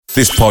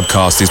This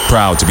podcast is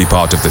proud to be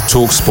part of the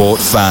TalkSport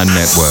Fan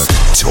Network.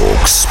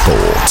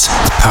 TalkSport.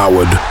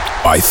 Powered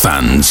by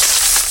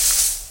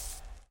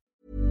fans.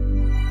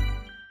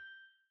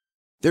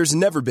 There's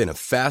never been a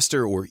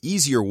faster or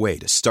easier way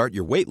to start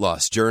your weight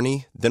loss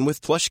journey than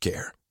with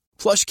PlushCare.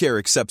 PlushCare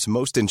accepts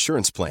most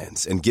insurance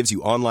plans and gives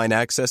you online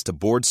access to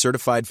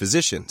board-certified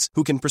physicians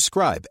who can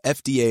prescribe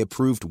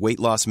FDA-approved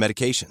weight loss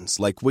medications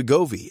like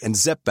Wegovy and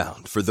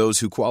Zepbound for those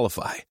who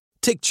qualify.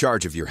 Take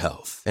charge of your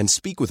health and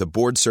speak with a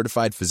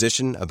board-certified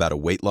physician about a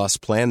weight loss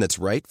plan that's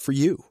right for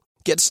you.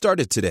 Get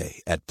started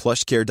today at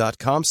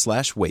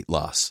plushcare.com/weight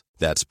loss.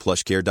 That's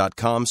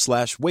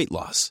plushcare.com/weight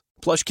loss.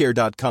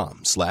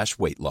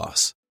 plushcare.com/weight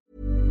loss.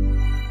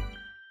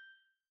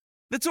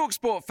 The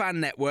TalkSport Fan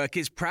Network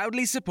is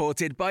proudly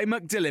supported by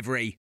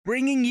McDelivery,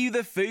 bringing you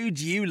the food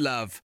you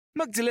love.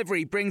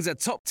 McDelivery brings a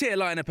top-tier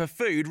lineup of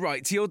food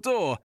right to your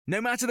door.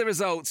 No matter the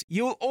result,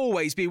 you'll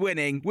always be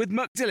winning with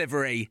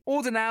McDelivery.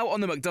 Order now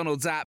on the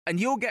McDonald's app and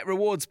you'll get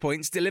rewards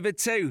points delivered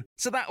too.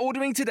 So that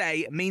ordering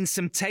today means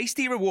some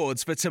tasty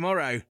rewards for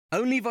tomorrow.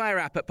 Only via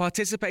app at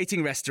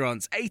participating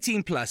restaurants.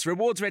 18 plus.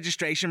 Rewards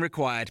registration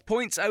required.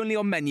 Points only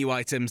on menu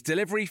items.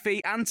 Delivery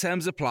fee and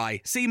terms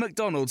apply. See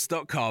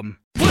mcdonalds.com.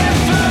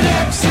 Brentford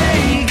FC,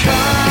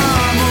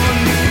 come on,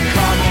 you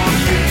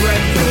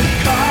Brentford,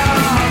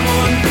 come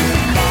on,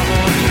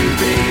 you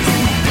bees,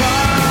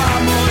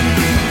 come on,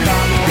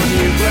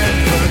 you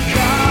Brentford,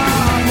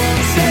 come on,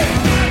 say,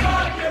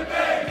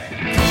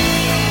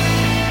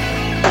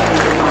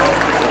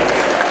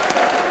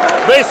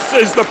 This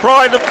is the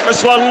Pride of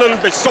West London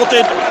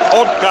Besotted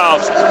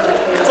podcast.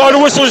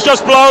 Final whistle is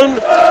just blown.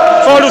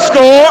 Final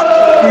score,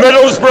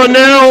 Middlesbrough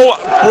 0,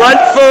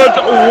 Brentford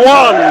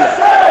 1.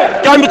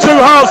 Game of two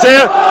halves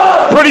here.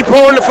 Pretty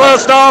poor in the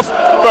first half,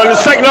 but in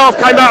the second half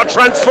came out a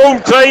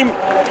transformed team.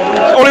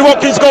 Ollie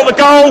Watkins got the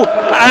goal,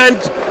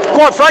 and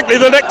quite frankly,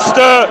 the next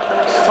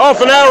half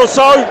an hour or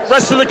so,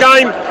 rest of the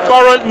game,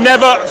 Boro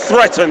never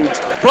threatened.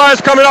 Players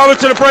coming over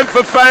to the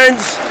Brentford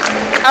fans,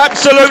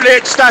 absolutely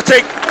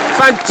ecstatic,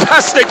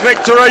 fantastic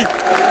victory.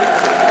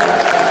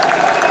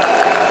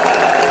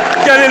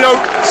 Getting a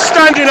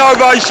standing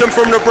ovation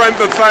from the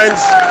Brentford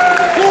fans.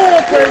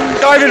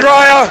 David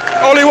Raya,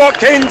 Ollie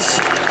Watkins,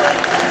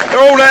 they're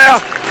all there.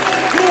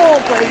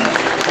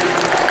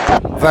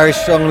 Very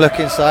strong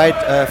looking side.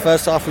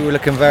 First half we were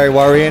looking very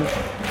worrying.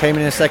 Came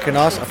in the second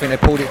half, I think they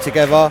pulled it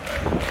together.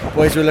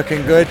 Boys were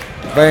looking good.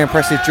 Very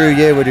impressive Drew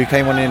Yearwood, who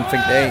came on in, I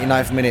think, the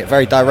 89th minute.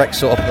 Very direct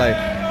sort of play.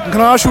 And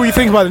can I ask you what you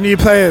think about the new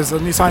players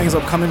and new signings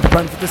that have come in for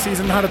Brentford this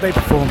season? How did they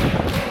perform?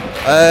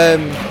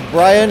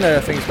 Brian, I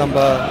think it's number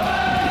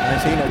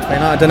 19 or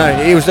 29, I don't know.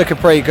 He was looking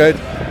pretty good.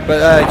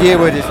 But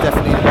Yearwood is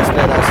definitely the best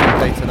player that I've seen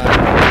play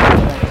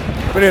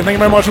tonight. Brilliant, thank you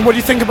very much. And what do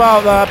you think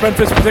about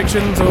Brentford's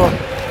predictions or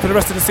for the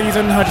rest of the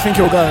season? How do you think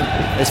it'll go?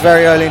 It's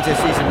very early into the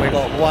season. We've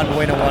got one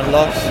win and one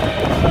loss.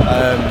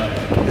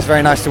 It's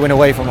very nice to win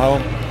away from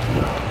home.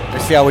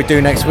 Let's see how we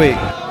do next week.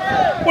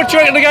 What do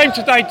you think of the game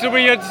today? Do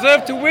we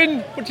deserve to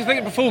win? What do you think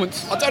of the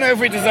performance? I don't know if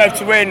we deserve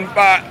to win,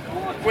 but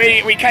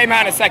we came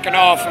out in the second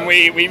half and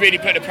we really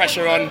put the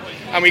pressure on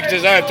and we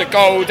deserved a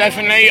goal,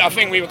 definitely. I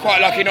think we were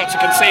quite lucky not to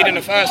concede in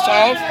the first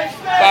half,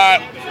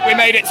 but we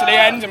made it to the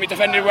end and we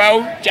defended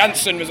well.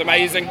 Jansen was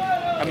amazing.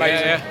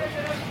 Yeah.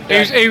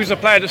 He was a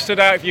player that stood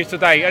out for you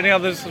today. Any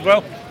others as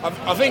well?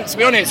 I think, to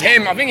be honest,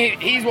 I think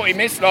he's what he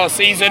missed last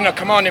season, a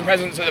commanding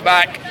presence at the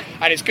back,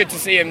 and it's good to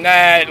see him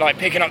there, like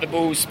picking up the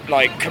balls,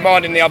 like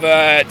commanding the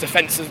other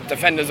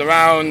defenders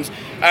around.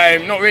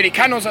 Not really.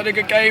 Cannons had a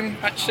good game,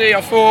 actually,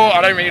 I thought.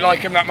 I don't really like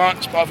him that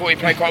much, but I thought he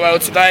played quite well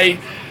today.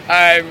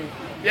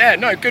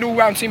 Good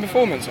all-round team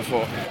performance, I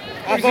thought.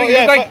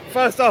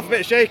 First half a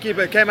bit shaky,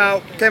 but came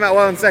out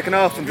well in the second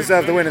half and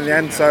deserved the win in the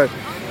end, so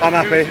I'm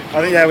happy.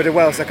 I think, we did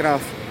well second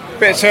half.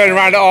 Bit of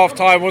turnaround at half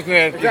time, wasn't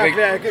it?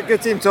 Exactly,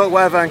 good team talk,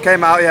 whatever, and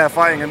came out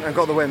fighting and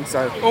got the win.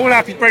 So all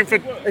happy,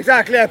 Brentford.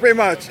 Exactly, pretty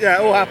much.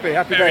 All happy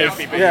days.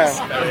 Happy days.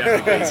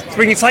 So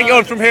we can take it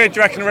on from here, do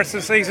you reckon, the rest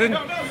of the season?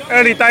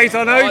 Early days,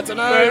 I know. I don't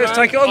know. Let's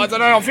take it on. I don't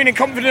know. I'm feeling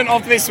confident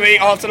after this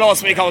week. After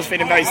last week, I was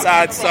feeling very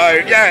sad. So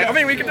I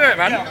think we can do it,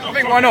 man. I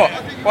think why not?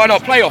 Why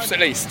not playoffs at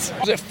least?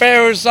 Was it a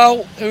fair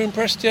result? Who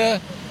impressed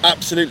you?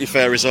 Absolutely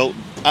fair result.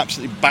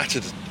 Absolutely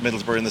battered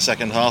Middlesbrough in the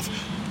second half.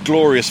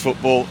 Glorious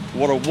football.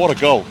 What a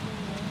goal.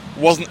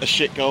 Wasn't a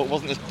shit goal,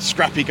 wasn't a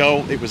scrappy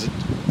goal, it was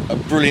a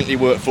brilliantly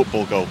worked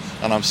football goal,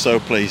 and I'm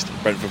so pleased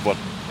Brentford won.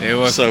 It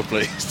was. So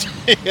pleased.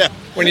 Yeah.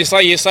 When you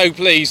say you're so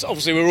pleased,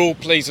 obviously we're all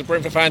pleased as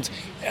Brentford fans,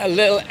 a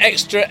little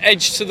extra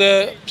edge to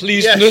the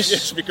pleasedness.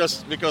 Yes,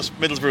 because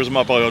Middlesbrough is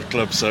my boyhood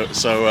club,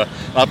 so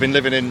I've been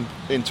living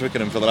in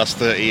Twickenham for the last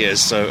 30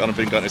 years, and I've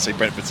been going to see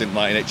Brentford since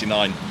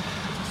 1989,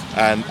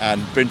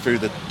 and been through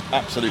the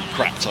absolute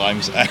crap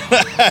times,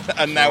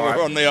 and now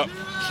we're on the up.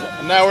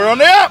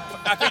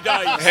 Happy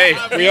days. Hey,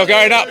 we are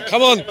going up.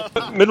 Come on.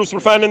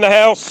 Middlesbrough fan in the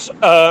house.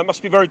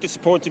 Must be very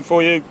disappointing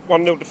for you.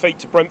 1-0 defeat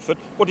to Brentford.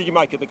 What did you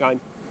make of the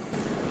game?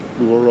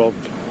 We were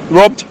robbed.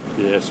 Robbed?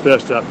 Yes,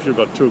 first half, should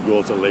have got 2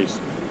 goals at least.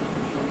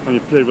 And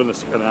you played well in the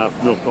second half,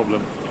 no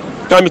problem.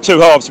 Game of two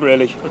halves,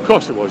 really. Of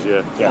course it was,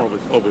 yeah.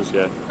 Always,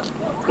 yeah.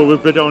 But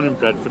we've been down in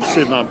Brentford.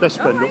 See my best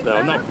friend up there.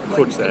 I'm not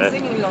coach there.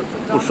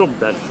 We're from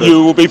Brentford.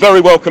 You will be very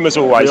welcome as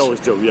always. We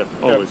always do, yeah.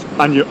 Always.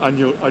 Yeah.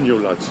 And you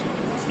lads.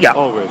 Yeah.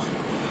 Always.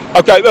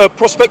 Okay,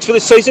 prospects for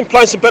this season?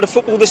 Playing some better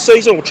football this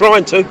season, or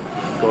trying to?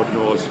 God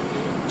knows.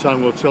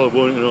 Time will tell,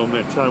 won't it,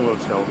 mate? Time will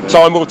tell, mate.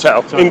 Time will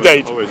tell,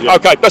 indeed. Always, yeah.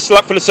 Okay, best of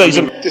luck for the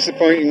season.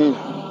 Disappointing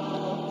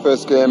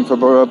first game for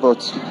Boro,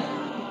 but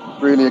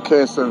really a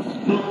case of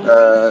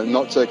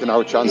not taking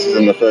our chances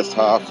in the first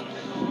half.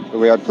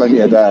 We had plenty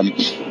of them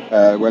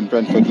when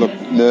Brentford looked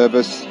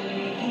nervous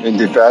in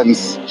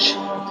defence.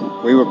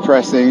 We were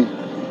pressing,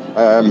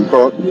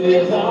 but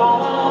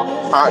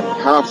at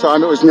half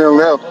time it was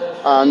 0-0,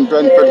 and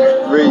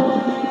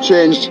Brentford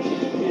changed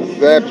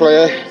their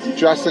player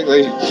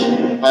drastically,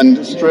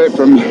 and straight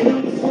from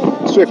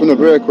the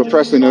break were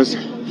pressing us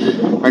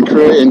and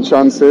creating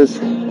chances,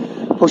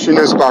 pushing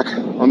us back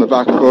on the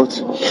back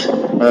foot.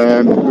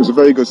 It was a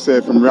very good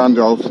save from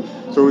Randolph,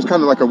 so it was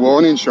kind of like a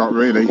warning shot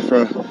really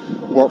for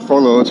what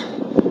followed.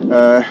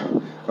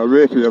 A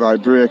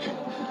rapier-like break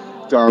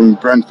down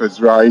Brentford's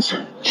right,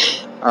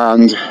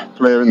 and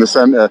player in the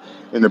centre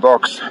in the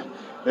box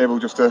able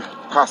just to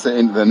pass it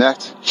into the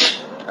net.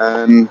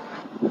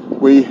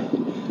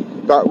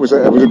 That was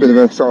a bit of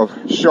a sort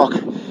of shock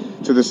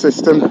to the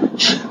system.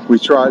 We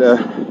try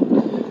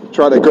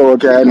to go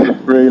again,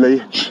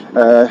 really.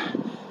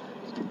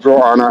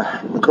 Brought on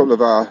a couple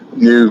of our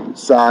new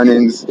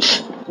signings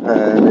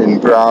in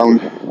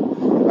Brown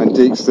and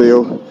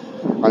Deeksteel,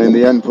 and in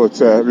the end put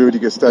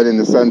Rudiger Stead in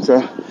the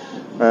centre.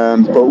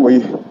 But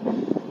we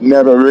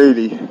never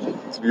really,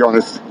 to be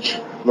honest,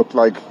 looked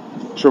like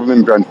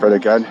troubling Brentford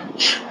again.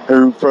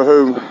 For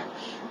whom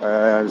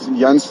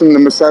Janssen,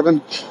 number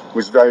 7,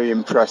 was very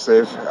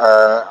impressive,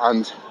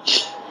 and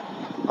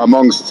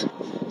amongst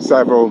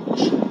several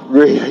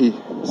really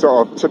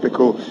sort of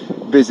typical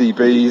busy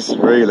bees,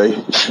 really,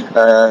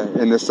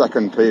 in the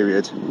second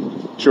period,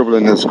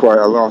 troubling us quite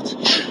a lot.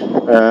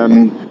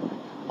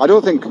 I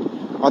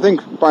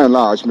think by and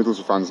large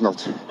Middlesbrough fans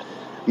not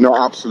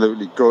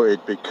absolutely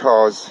gutted,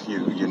 because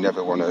you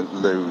never want to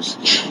lose.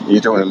 You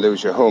don't want to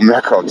lose your home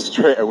record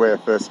straight away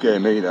first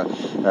game either,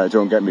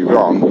 don't get me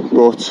wrong,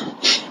 but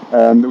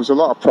there was a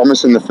lot of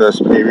promise in the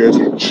first period,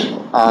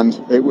 and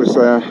it was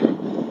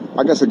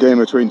I guess a game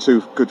between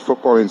two good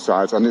footballing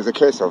sides, and it's a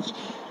case of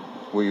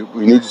we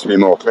needed to be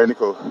more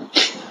clinical.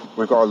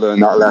 We've got to learn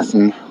that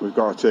lesson. We've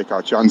got to take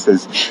our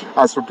chances.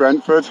 As for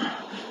Brentford,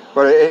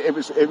 but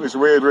it was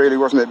weird, really,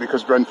 wasn't it?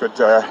 Because Brentford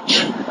fell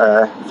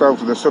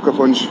for the sucker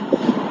punch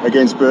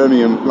against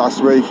Birmingham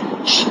last week,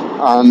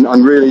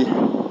 and really,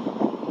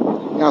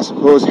 yeah, I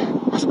suppose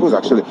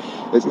actually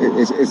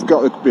it's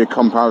got to be a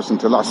comparison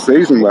to last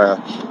season, where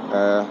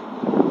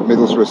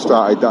Middlesbrough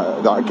started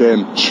that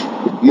game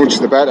much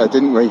the better,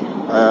 didn't we?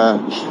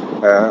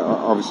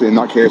 Obviously, in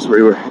that case,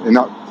 we were in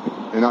that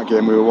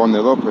game we were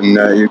 1-0 up, and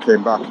you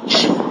came back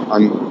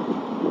and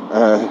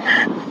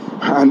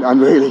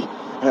really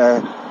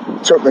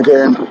took the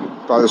game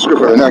by the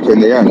scruff of the neck in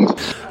the end.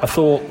 I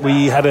thought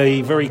we had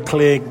a very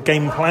clear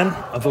game plan.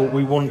 I thought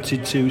we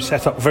wanted to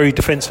set up very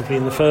defensively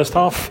in the first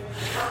half.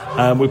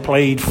 We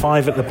played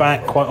 5 at the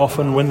back quite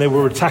often when they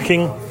were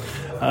attacking.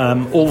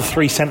 All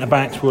 3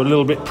 centre-backs were a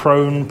little bit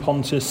prone.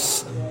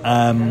 Pontus,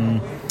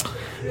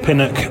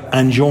 Pinnock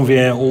and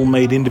Janvier all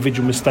made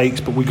individual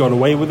mistakes, but we got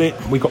away with it.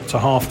 We got to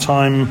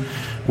half-time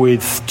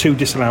with 2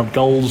 disallowed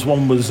goals.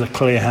 One was a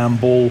clear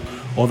handball,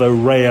 although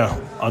Raya,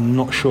 I'm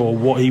not sure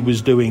what he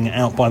was doing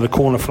out by the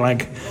corner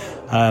flag,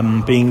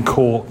 being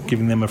caught,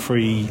 giving them a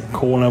free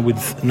corner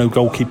with no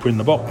goalkeeper in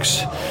the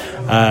box.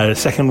 The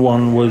second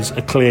one was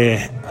a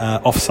clear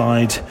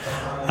offside,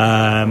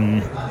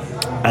 and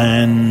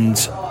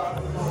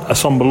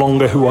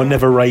Assombalonga, who I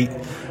never rate,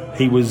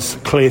 he was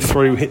clear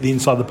through, hit the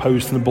inside of the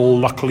post, and the ball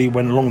luckily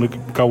went along the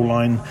goal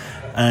line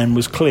and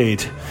was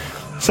cleared.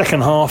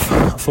 Second half,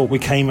 I thought we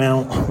came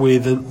out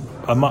with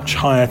a much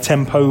higher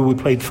tempo. We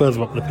played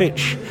further up the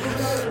pitch.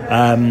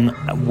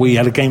 We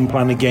had a game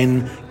plan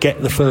again,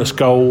 get the first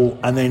goal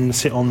and then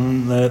sit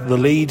on the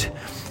lead,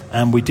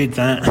 and we did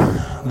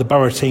that. The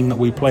Boro team that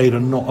we played are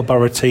not a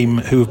Boro team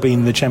who have been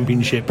in the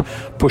Championship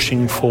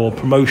pushing for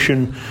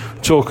promotion.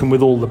 Talking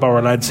with all the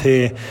Boro lads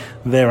here,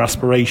 their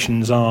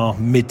aspirations are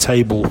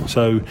mid-table.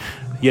 So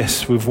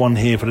yes, we've won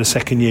here for the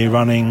second year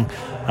running.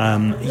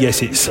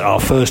 Yes, it's our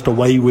first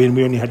away win.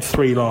 We only had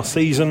 3 last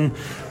season.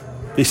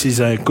 This is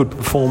a good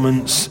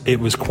performance.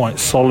 It was quite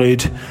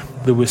solid.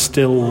 There were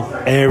still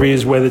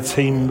areas where the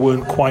team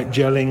weren't quite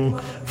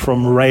gelling,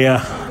 from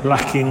Raya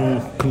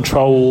lacking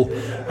control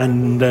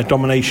and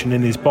domination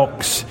in his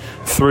box,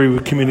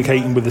 through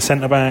communicating with the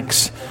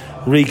centre-backs.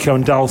 Rico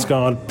and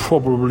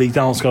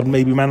Dalsgaard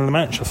maybe man of the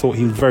match. I thought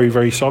he was very,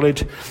 very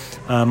solid.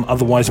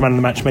 Otherwise, man of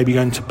the match maybe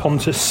going to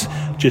Pontus,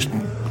 just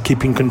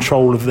keeping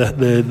control of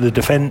the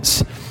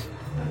defence.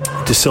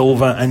 De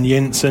Silva and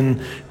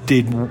Jensen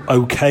did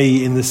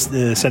okay in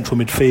the central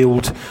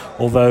midfield,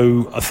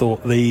 although I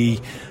thought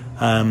the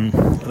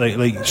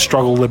They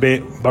struggled a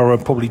bit. Boro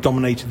probably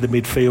dominated the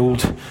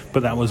midfield,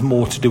 but that was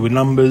more to do with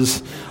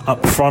numbers.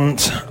 Up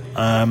front,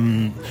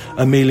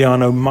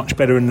 Emiliano much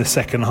better in the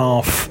second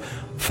half.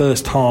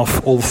 First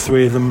half, all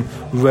three of them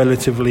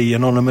relatively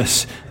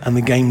anonymous, and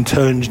the game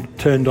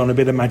turned on a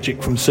bit of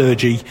magic from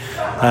Sergi,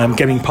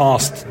 getting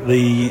past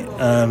the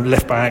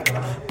left back,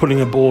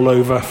 pulling a ball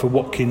over for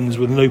Watkins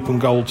with an open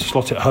goal to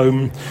slot it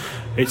home.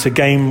 It's a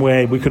game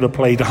where we could have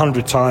played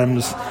 100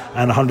 times,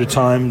 and 100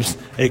 times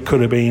it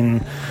could have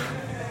been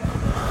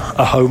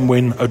a home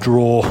win, a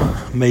draw,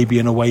 maybe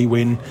an away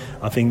win.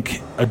 I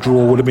think a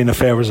draw would have been a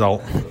fair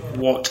result.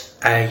 What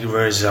a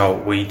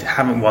result. We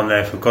haven't won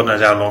there for God knows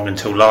how long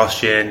until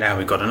last year. Now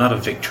we've got another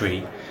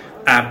victory.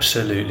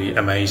 Absolutely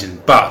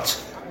amazing.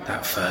 But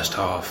that first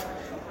half,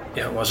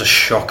 it was a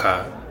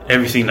shocker.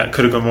 Everything that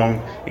could have gone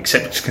wrong,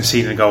 except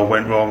conceding a goal,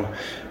 went wrong.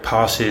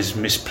 Passes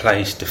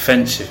misplaced,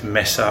 defensive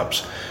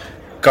mess-ups,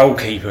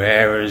 goalkeeper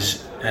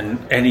errors, and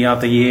any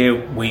other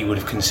year we would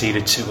have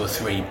conceded 2 or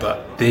 3,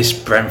 but this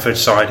Brentford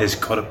side has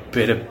got a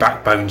bit of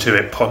backbone to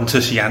it.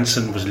 Pontus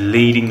Jansson was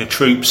leading the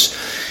troops.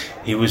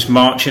 He was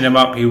marching them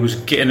up, he was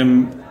getting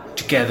them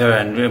together,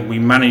 and we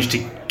managed to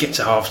get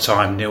to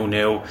half-time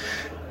 0-0.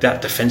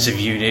 That defensive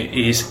unit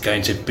is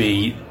going to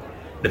be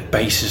the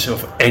basis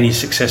of any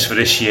success for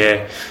this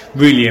year.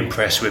 Really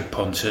impressed with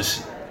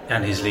Pontus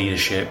and his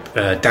leadership.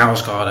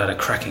 Dalsgaard had a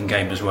cracking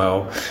game as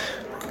well.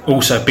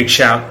 Also, a big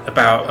shout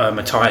about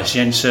Matthias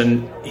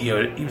Jensen. He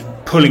was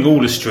pulling all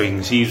the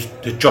strings. He's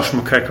the Josh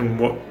McCracken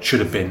what should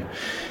have been.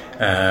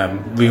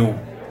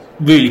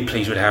 Really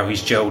pleased with how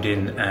he's gelled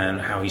in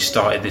and how he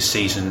started this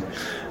season.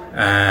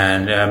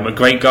 And a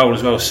great goal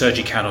as well.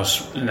 Sergi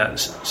Canos in that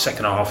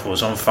second half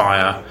was on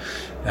fire.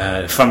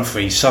 Front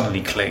three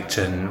suddenly clicked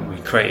and we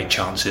created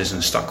chances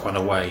and stuck one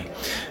away.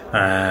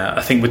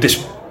 I think with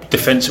this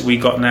defence that we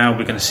got now,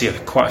 we're going to see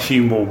quite a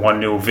few more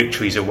 1-0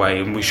 victories away,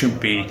 and we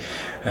shouldn't be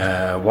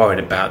worried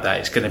about that.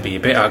 It's going to be a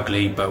bit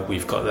ugly, but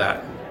we've got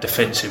that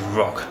defensive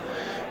rock,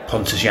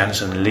 Pontus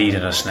Jansson,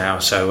 leading us now.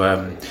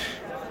 So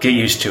get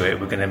used to it.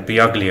 We're going to be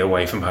ugly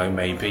away from home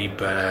maybe,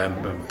 but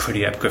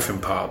pretty at Griffin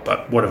Park.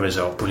 But what a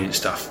result, brilliant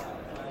stuff.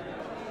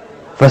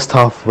 First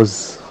half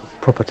was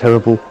proper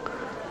terrible.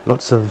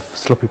 Lots of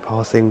sloppy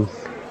passing,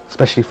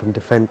 especially from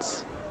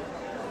defence.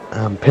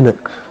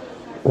 Pinnock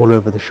all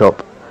over the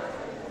shop.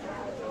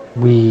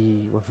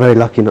 We were very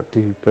lucky not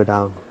to go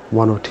down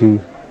 1 or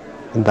 2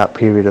 in that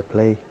period of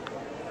play.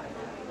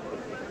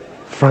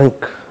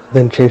 Frank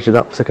then changed it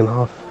up second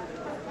half.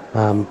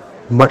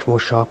 Much more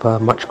sharper,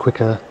 much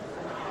quicker.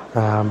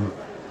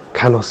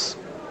 Canos,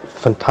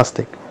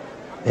 fantastic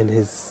in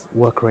his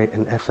work rate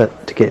and effort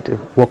to get to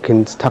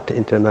Watkins, tapped it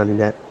into an early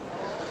net.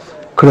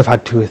 Could have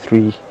had 2 or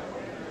 3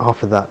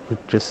 after that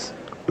with just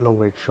long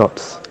range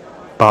shots,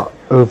 but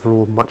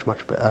overall much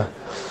better.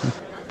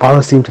 Boro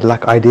seemed to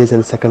lack ideas in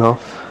the second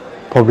half,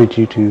 probably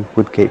due to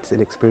Woodgate's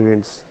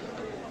inexperience.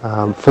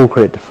 Full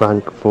credit to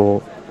Frank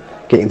for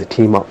getting the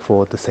team up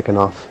for the second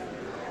half.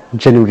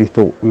 Genuinely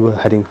thought we were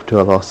heading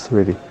to a loss,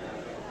 really,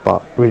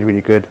 but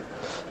really good.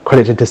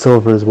 Credit to De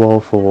Silva as well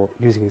for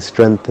using his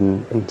strength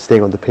and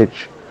staying on the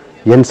pitch.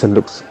 Jensen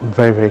looks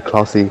very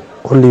classy.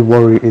 Only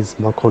worry is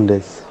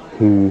Marcondes,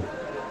 who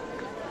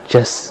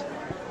just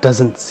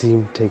doesn't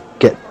seem to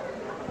get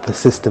the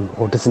system,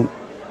 or doesn't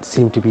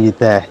seem to be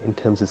there in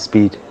terms of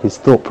speed. His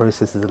thought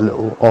process is a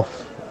little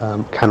off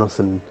Canos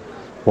and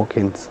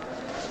Watkins.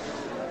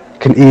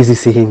 Can easily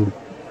see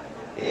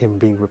him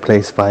being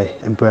replaced by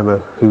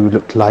Mbeumo, who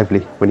looked lively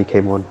when he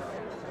came on.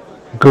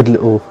 Good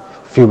little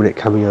few-minute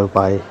cameo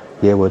by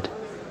Yearwood.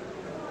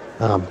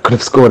 Could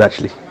have scored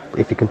actually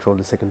if he controlled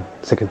the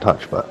second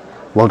touch, but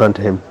well done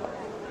to him.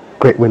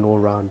 Great win all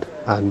round,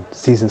 and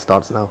season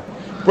starts now.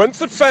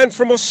 Brentford fan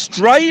from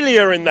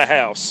Australia in the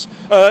house.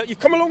 You've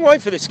come a long way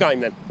for this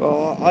game then.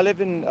 Well, I live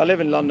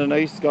in London. I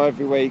used to go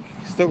every week.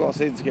 Still got a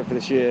season ticket for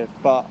this year,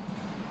 but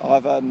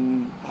I've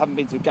haven't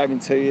been to a game in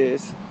 2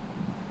 years.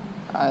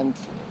 And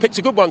picked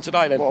a good one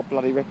today then. What a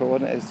bloody ripper,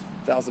 wasn't it?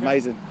 That was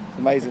amazing,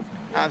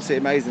 absolutely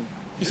amazing.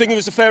 You think it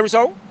was a fair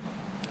result?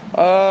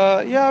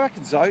 Yeah, I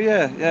reckon so.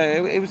 Yeah.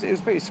 It was a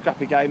pretty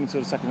scrappy game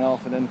until the second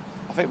half, and then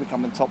I think we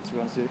come on top, to be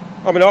honest with you.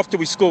 I mean, after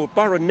we scored,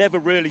 Boro never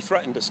really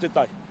threatened us, did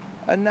they?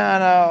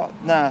 No.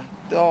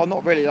 Oh,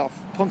 not really.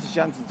 Pontus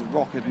Jansson's a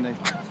rock, isn't he?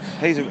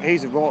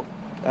 He's a rock.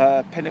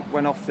 Pinnock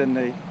went off, didn't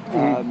he?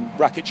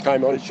 Rakic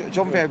came on.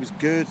 John Vieira was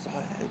good.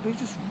 We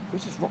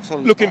just rock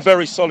solid. Looking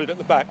very solid at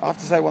the back. I have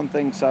to say one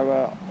thing.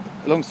 So,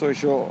 long story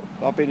short,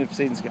 I've been a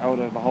season ticket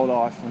holder my whole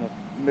life, and I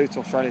moved to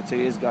Australia 2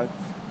 years ago.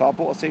 But I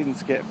bought a season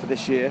ticket for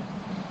this year,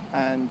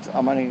 and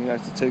I'm only going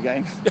to go to 2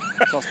 games.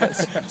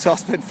 so I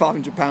spent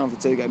 £500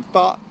 for 2 games.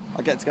 But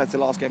I get to go to the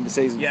last game of the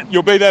season. Yeah,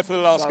 you'll be there for the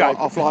last game.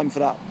 I'll fly in for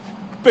that.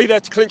 Be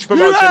there to clinch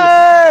promotion.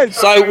 Yes!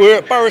 So we're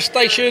at Boro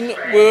Station,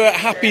 we're at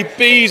Happy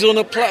Bees on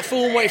the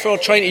platform, waiting for our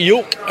train to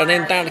York and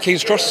then down to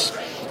King's Cross.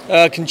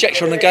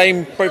 Conjecture on the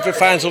game, Brentford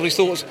fans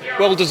obviously thought it was a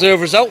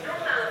well-deserved result.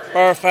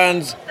 Boro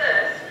fans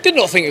did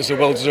not think it was a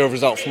well-deserved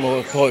result from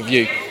our point of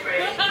view.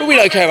 But we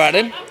don't care about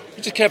them,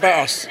 we just care about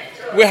us.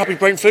 We're happy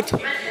Brentford,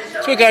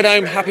 So we're going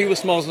home happy with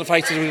smiles on the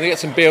faces. We're going to get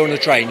some beer on the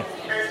train.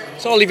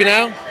 So I'll leave you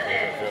now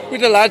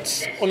with the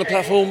lads on the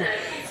platform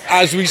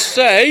as we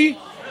say,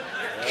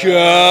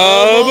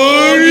 come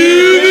on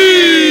you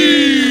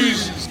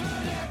bees!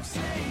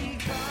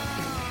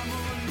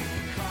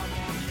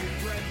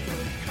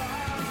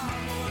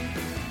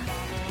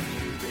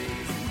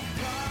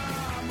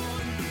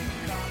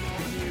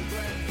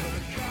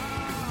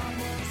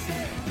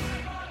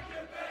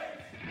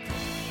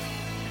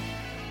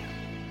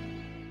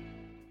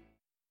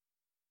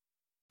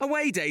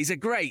 Away days are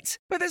great,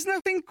 but there's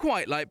nothing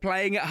quite like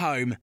playing at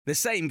home. The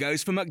same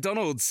goes for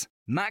McDonald's.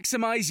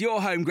 Maximise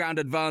your home ground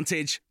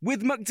advantage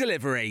with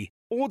McDelivery.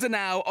 Order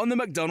now on the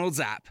McDonald's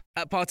app.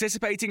 At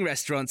participating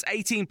restaurants,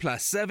 18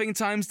 plus serving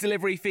times,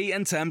 delivery fee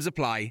and terms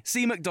apply.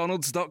 See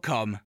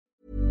mcdonalds.com.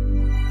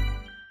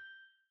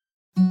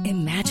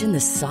 Imagine the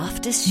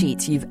softest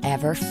sheets you've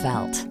ever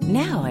felt.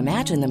 Now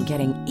imagine them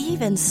getting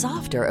even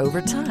softer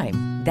over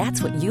time.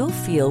 That's what you'll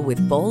feel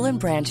with Boll &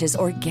 Branch's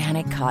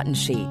organic cotton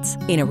sheets.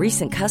 In a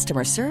recent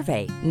customer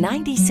survey,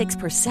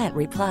 96%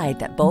 replied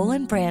that Boll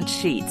 & Branch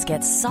sheets get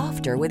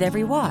softer with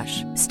every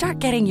wash. Start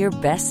getting your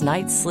best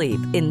night's sleep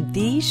in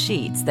these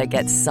sheets that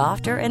get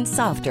softer and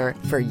softer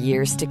for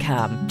years to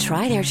come.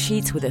 Try their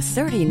sheets with a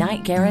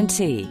 30-night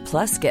guarantee.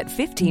 Plus, get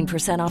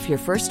 15% off your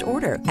first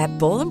order at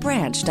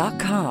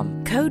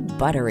bollandbranch.com. Code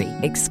BUTTERY.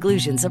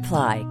 Exclusions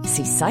apply.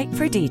 See site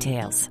for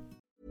details.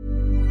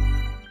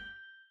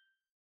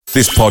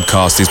 This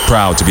podcast is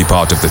proud to be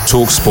part of the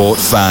TalkSport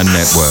Fan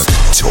Network.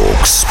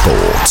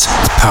 TalkSport.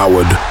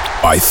 Powered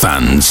by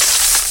fans.